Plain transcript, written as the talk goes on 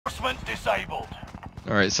Reinforcement disabled.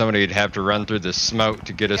 All right, somebody'd have to run through the smoke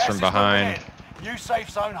to get us Gas from is moving behind. in. New safe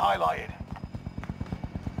zone highlighted.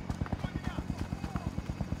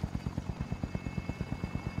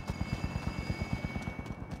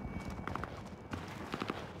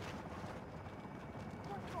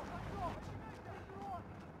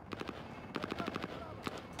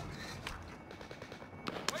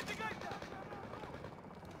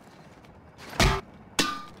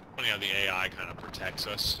 Funny how the AI kind of protects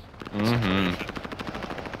us.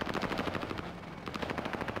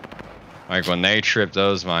 Like when they trip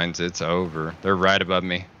those mines, it's over. They're right above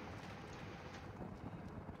me.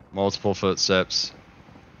 Multiple footsteps.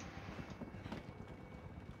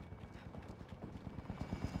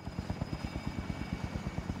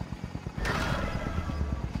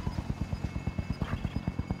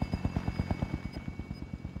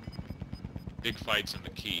 Big fights in the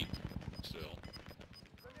keep, still.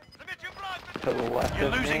 To the left You're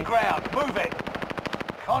of losing me. ground. Move it.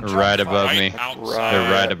 Contract Right above failed. me. Outside.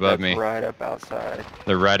 They're right above that's me. Right up outside.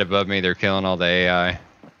 They're right above me. They're killing all the AI.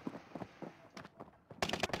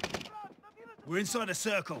 We're inside a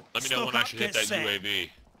circle. Let me know when I should hit that UAV.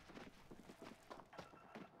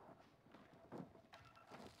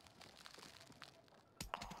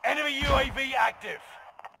 Enemy UAV active.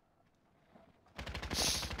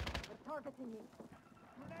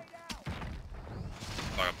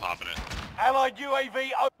 Oh, I'm popping it. Allied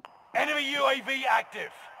UAV. Enemy UAV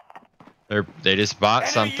active. They just bought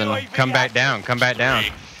Enemy something. UAV Come back active. down. Come back down.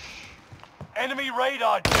 Three. Enemy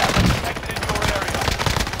radar jammer detected in your area.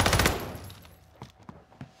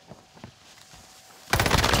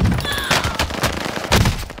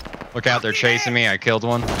 Look out, they're chasing me. I killed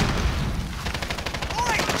one.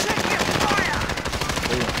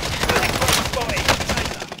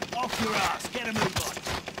 Off your ass. Get a move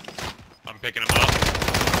on. I'm picking him up.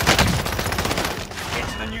 Get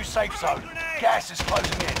to the new safe zone. Gas is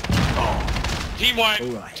closing in. Team wipe.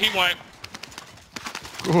 Alright. Team wipe.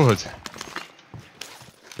 Good.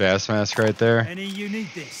 Gas mask right there. Any you need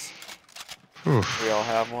this? Oof. We all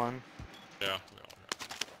have one. Yeah. We all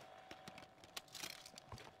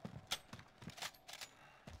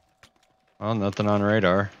got Well, nothing on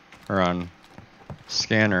radar. Or on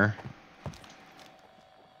scanner.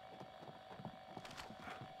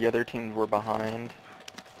 The other teams were behind.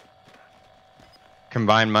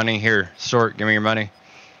 Combined money here. Sort, give me your money.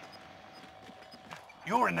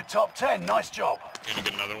 You're in the top 10. Nice job. Gonna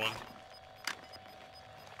get another one.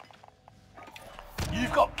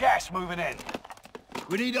 You've got gas moving in.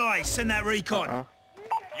 We need eyes. Send that recon.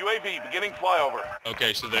 UAV beginning flyover.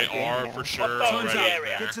 Okay, so they are for sure Time's already up. in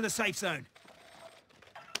there. Get to the safe zone.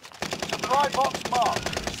 Supply box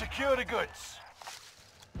marked. Secure the goods.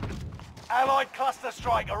 Allied cluster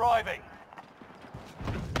strike arriving.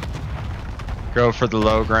 Go for the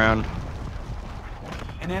low ground.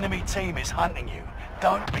 An enemy team is hunting you.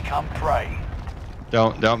 Don't become prey.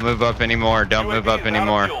 Don't move up anymore. Don't move up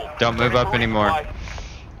anymore. Don't move up anymore.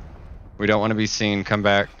 We don't want to be seen. Come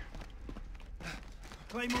back.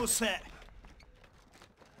 Claymore set.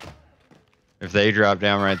 If they drop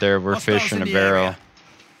down right there, we're Hostiles fishing in a the barrel. area.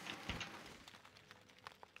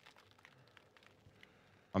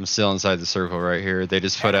 I'm still inside the circle right here. They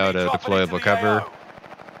just put out Enemy a dropping into deployable the cover. AO.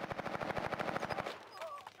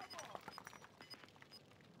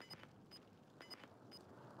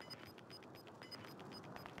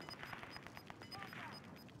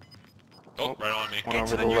 Oh, right on me. One Get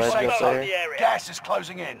over to the the new ledge safe up zone. there. Gas is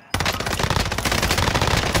closing in.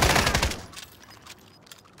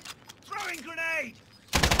 Throwing grenade.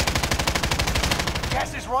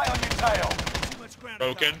 Gas is right on your tail. Too much ground.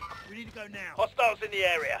 Broken. We need to go now. Hostiles in the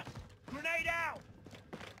area. Grenade out.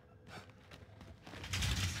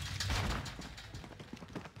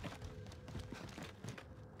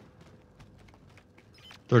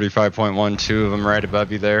 $35.1, two of them right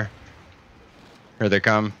above you there. Here they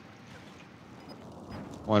come.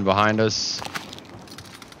 One behind us.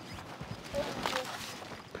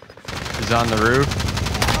 He's on the roof.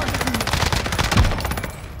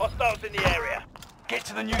 Hostiles in the area. Get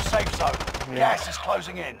to the new safe zone. Gas is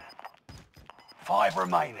closing in. 5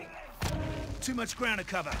 remaining. Too much ground to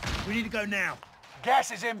cover. We need to go now.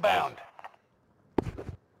 Gas is inbound.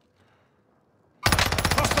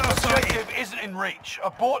 Hostile sighted. Objective isn't in reach.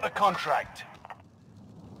 Abort the contract.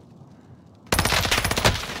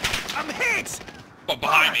 I'm hit. Oh,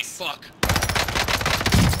 behind me. Nice. Fuck.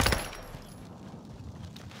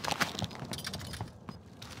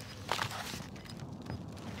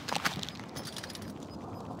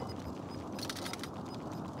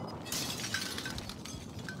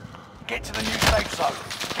 Get to the new safe zone.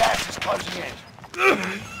 Gas is closing in.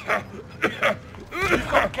 You've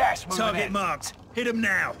got gas. Gas moving Target in. marked. Hit him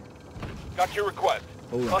now. Got your request.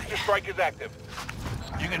 All right. Cluster strike is active.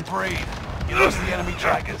 You can breathe. You lost the enemy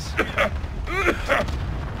trackers.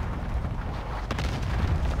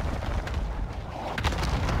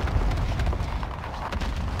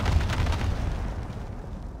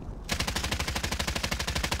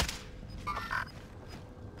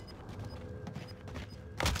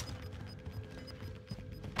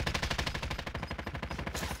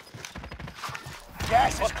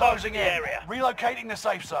 Gas is closing in. Area. Relocating the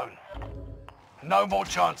safe zone. No more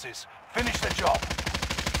chances. Finish the job.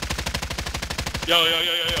 Yo,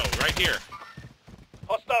 right here.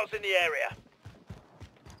 Hostiles in the area.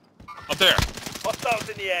 Up there. Hostiles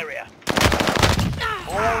in the area.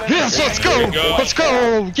 Yes, let's go! Let's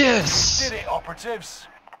go! Yes! Did it, operatives.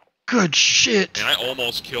 Good shit! And I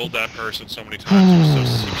almost killed that person so many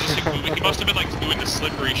times. He must have been like doing the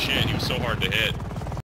slippery shit. He was so hard to hit.